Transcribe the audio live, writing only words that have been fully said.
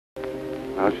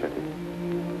I'll shut it.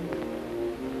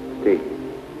 Stay here.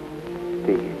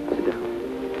 Stay here. Sit down.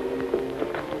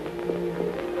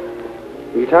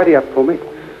 Will you tidy up for me?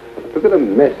 Look at the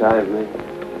mess I've made.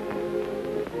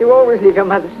 You always leave your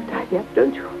mother to tidy up,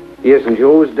 don't you? Yes, and she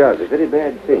always does. A very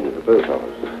bad thing for both of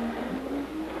us.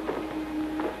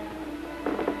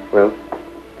 Well,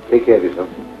 take care of yourself.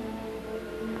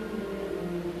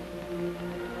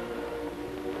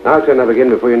 I'll turn up again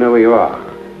before you know where you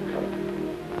are.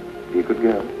 Be a good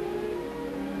girl.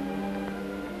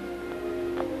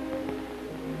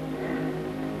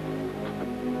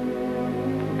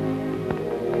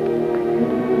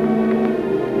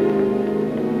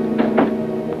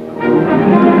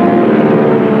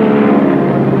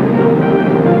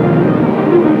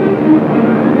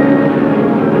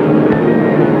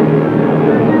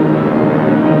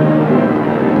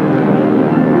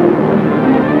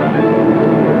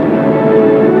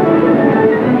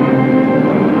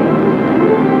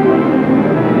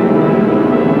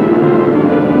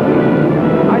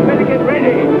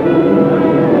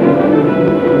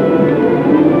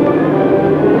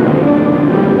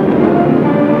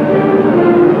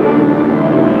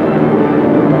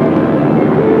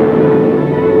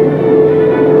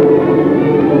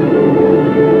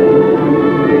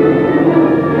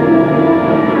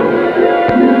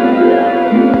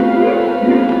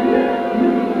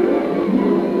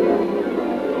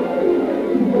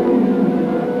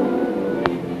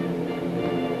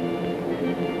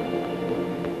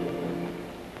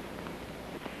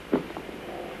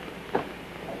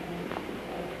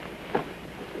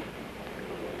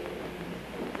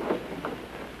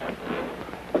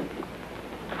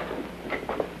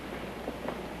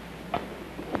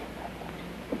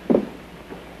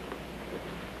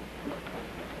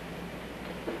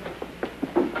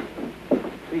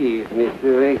 Please,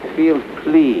 Mr. Wakefield,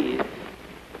 please.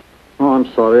 Oh, I'm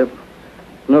sorry.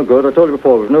 No good. I told you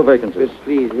before, there's no vacancies. But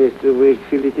please, Mr.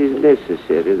 Wakefield, it is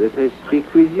necessary that I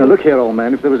speak with you. Now, look here, old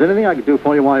man. If there was anything I could do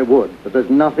for you, I would. But there's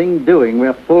nothing doing.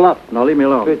 We're full up. Now, leave me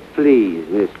alone. But please,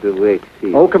 Mr.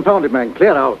 Wakefield. Oh, confound it, man.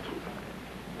 Clear out.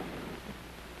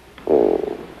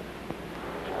 Oh.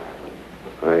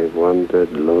 I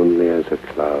wandered lonely as a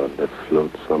cloud that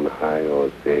floats on high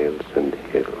o'er vales and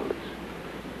hills.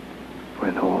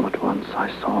 When all at once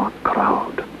I saw a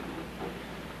crowd.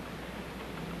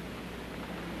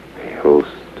 A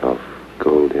host of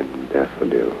golden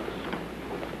daffodils.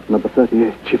 Number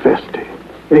 38, Chivesti.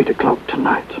 8 o'clock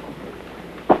tonight.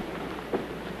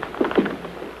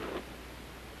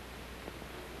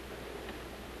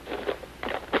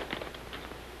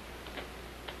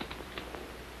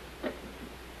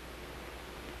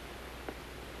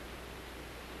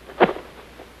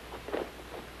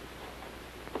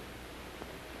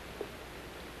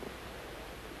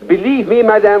 Believe me,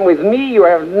 madame, with me you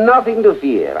have nothing to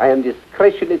fear. I am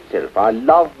discretion itself. Our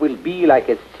love will be like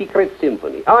a secret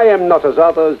symphony. I am not as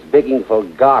others, begging for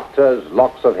garters,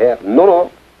 locks of hair. No,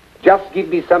 no. Just give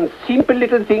me some simple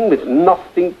little thing with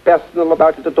nothing personal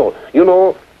about it at all. You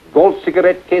know, gold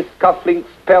cigarette case, cufflinks,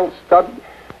 pearl stud,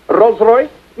 Rolls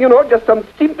Royce. You know, just some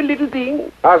simple little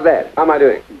thing. How's that? How am I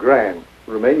doing? Grand.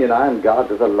 Romanian Iron Guard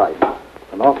to the life.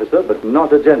 An officer, but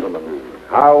not a gentleman.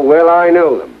 How well I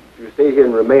know them. If you stay here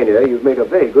in Romania, you've made a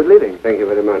very good living. Thank you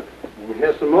very much.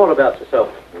 Here's some more about yourself.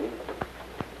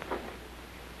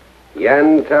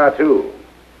 Jan Tartu.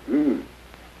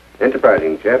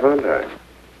 Enterprising chap, aren't I?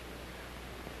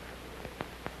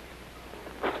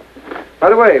 By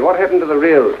the way, what happened to the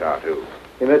real Tartu?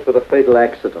 He met with a fatal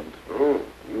accident. Oh,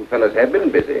 you fellas have been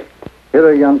busy. Here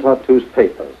are Jan Tartu's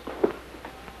papers.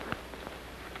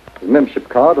 His membership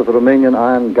card of the Romanian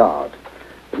Iron Guard.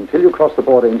 But until you cross the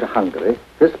border into Hungary,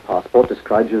 this passport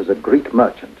describes you as a Greek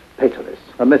merchant, Pateris,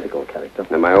 a mythical character.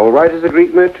 Am I all right as a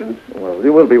Greek merchant? Well,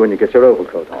 you will be when you get your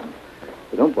overcoat on.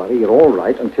 But don't worry, you're all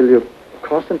right until you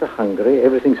cross into Hungary.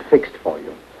 Everything's fixed for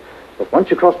you. But once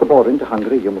you cross the border into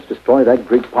Hungary, you must destroy that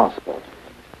Greek passport.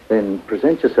 Then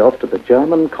present yourself to the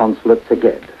German consul at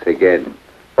Szeged. Szeged.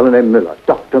 Fellow named Müller,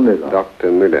 Dr. Müller.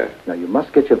 Dr. Müller. Now, you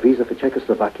must get your visa for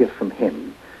Czechoslovakia from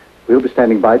him. We'll be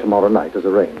standing by tomorrow night, as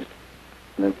arranged.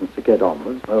 And then from Szeged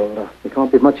onwards, well, we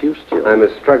can't be of much use to you. I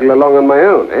must struggle along on my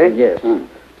own, eh? Yes. It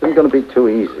isn't going to be too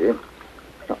easy.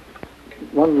 Now,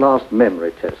 one last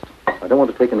memory test. I don't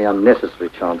want to take any unnecessary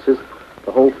chances.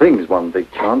 The whole thing's one big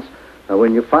chance. Now,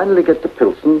 when you finally get to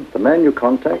Pilsen, the man you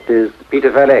contact is... Peter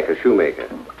Valek, a shoemaker.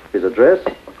 His address?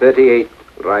 38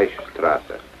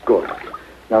 Reichstrasse. Good.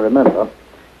 Now, remember,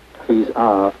 he's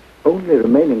our only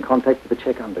remaining contact with the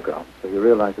Czech underground, so you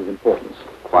realize his importance.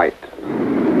 Quite.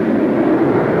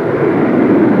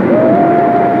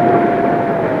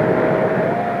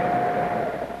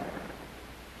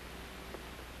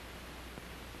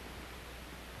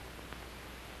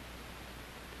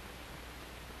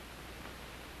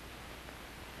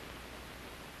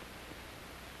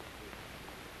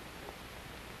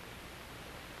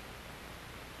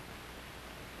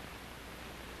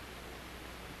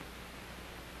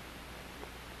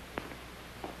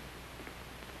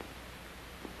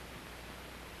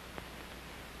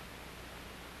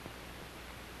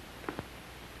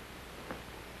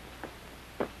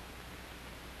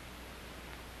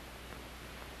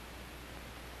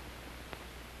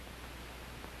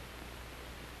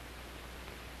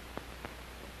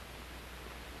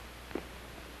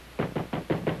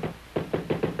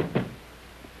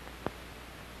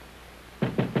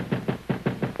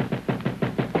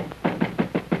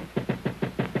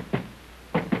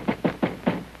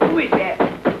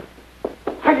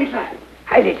 Hitler.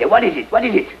 Heil Hitler, what is it? What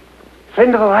is it?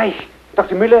 Friend of the Reich.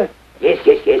 Dr. Müller. Yes,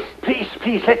 yes, yes.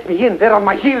 Please, let me in. They're on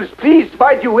my heels. Please,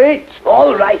 why do you wait?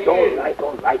 All right, all right,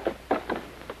 all right.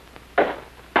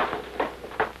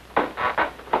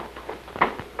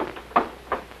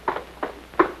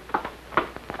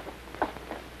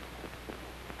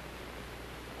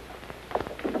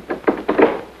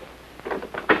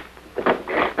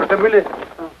 Dr. Müller.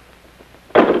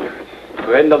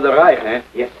 Friend of the Reich, eh?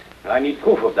 Yes. I need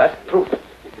proof of that. Proof.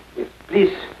 Yes,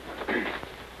 please.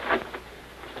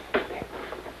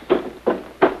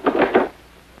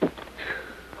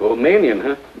 Romanian,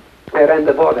 huh? I ran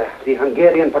the border. The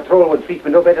Hungarian patrol would treat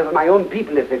me no better than my own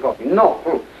people if they caught me.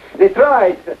 No. They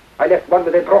tried. I left one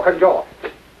with a broken jaw.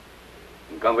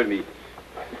 Come with me.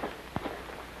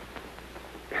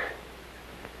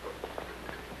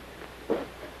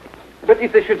 But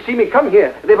if they should see me come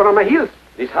here, they were on my heels.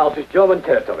 This house is German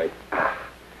territory.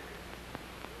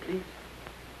 Please.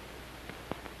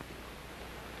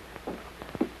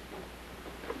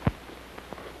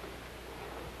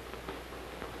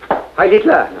 Heil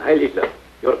Hitler. Heil Hitler.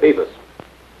 Your papers.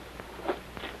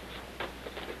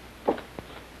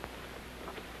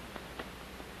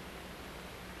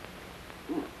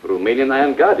 Romanian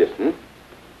Iron Guardians, hmm?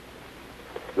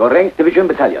 Your rank, division,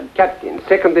 battalion. Captain,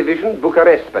 2nd Division,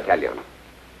 Bucharest Battalion.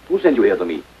 Who sent you here to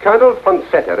me? Colonel von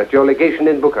Vetter at your legation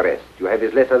in Bucharest. You have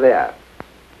his letter there.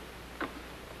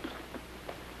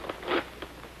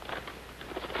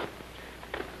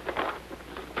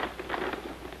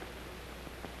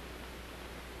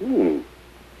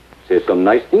 Says some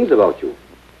nice things about you.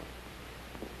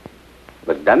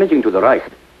 But damaging to the Reich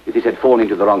if this had fallen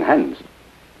into the wrong hands.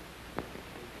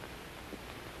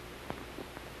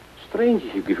 Strange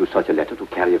he give you such a letter to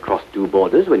carry across 2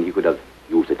 borders when he could have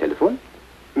used the telephone.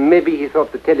 Maybe he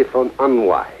thought the telephone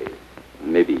unwise.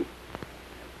 Maybe.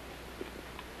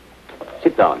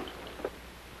 Sit down.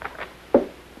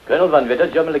 Colonel Van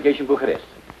Vetter, German Legation, Bucharest.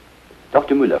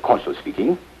 Dr. Müller, Consul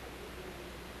speaking.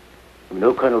 You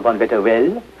know Colonel Van Vetter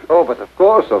well? Oh, but of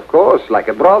course, like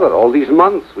a brother. All these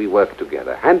months we worked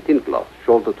together, hand in glove,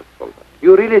 shoulder to shoulder.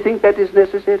 You really think that is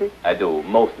necessary? I do,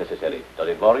 most necessary. Does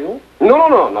it worry you?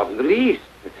 No, not in the least.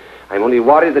 I'm only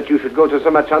worried that you should go to so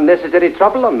much unnecessary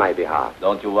trouble on my behalf.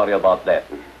 Don't you worry about that.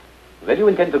 Where do you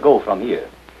intend to go from here?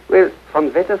 Well, Von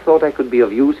Vetter thought I could be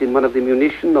of use in one of the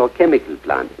munition or chemical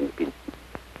plants in Pilsen.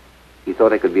 He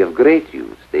thought I could be of great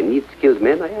use. They need skilled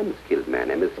men. I am a skilled man.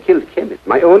 I'm a skilled chemist.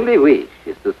 My only wish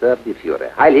is to serve the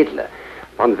Führer. Heil Hitler.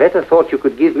 Von Vetter thought you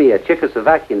could give me a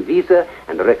Czechoslovakian visa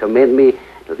and recommend me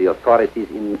to the authorities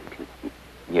in Pilsen.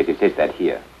 Yes, it says that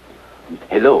here.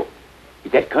 Hello.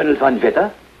 Is that Colonel Van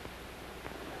Vetter?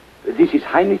 This is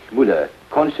Heinrich Müller,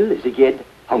 Consul, Szeged,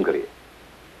 Hungary.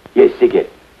 Yes, Szeged.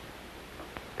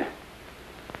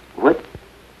 What?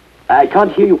 I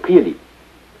can't hear you clearly.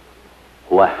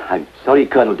 Oh, I'm sorry,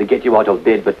 Colonel, to get you out of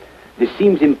bed, but this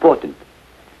seems important.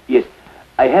 Yes,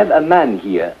 I have a man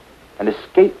here, an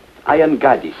escaped iron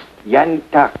gardist, Jan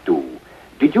Tartu.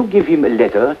 Did you give him a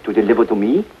letter to deliver to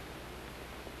me?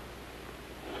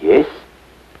 Yes.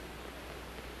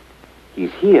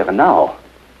 He's here now.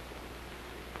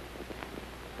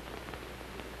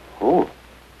 Oh.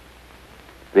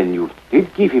 Then you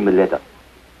did give him a letter.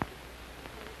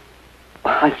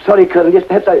 I'm sorry, Colonel. Yes,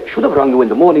 perhaps I should have rung you in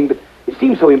the morning, but it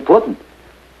seems so important.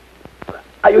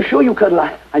 Are you sure, Colonel?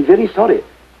 I'm very sorry.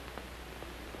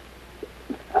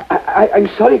 I'm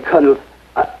sorry, Colonel.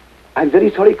 I'm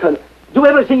very sorry, Colonel. Do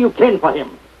everything you can for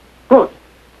him. Good.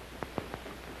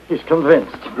 He's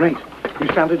convinced. Great. You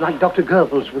sounded like Dr.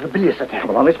 Goebbels with a bilious attack.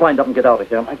 Come on, let's wind up and get out of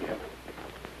here. Right here.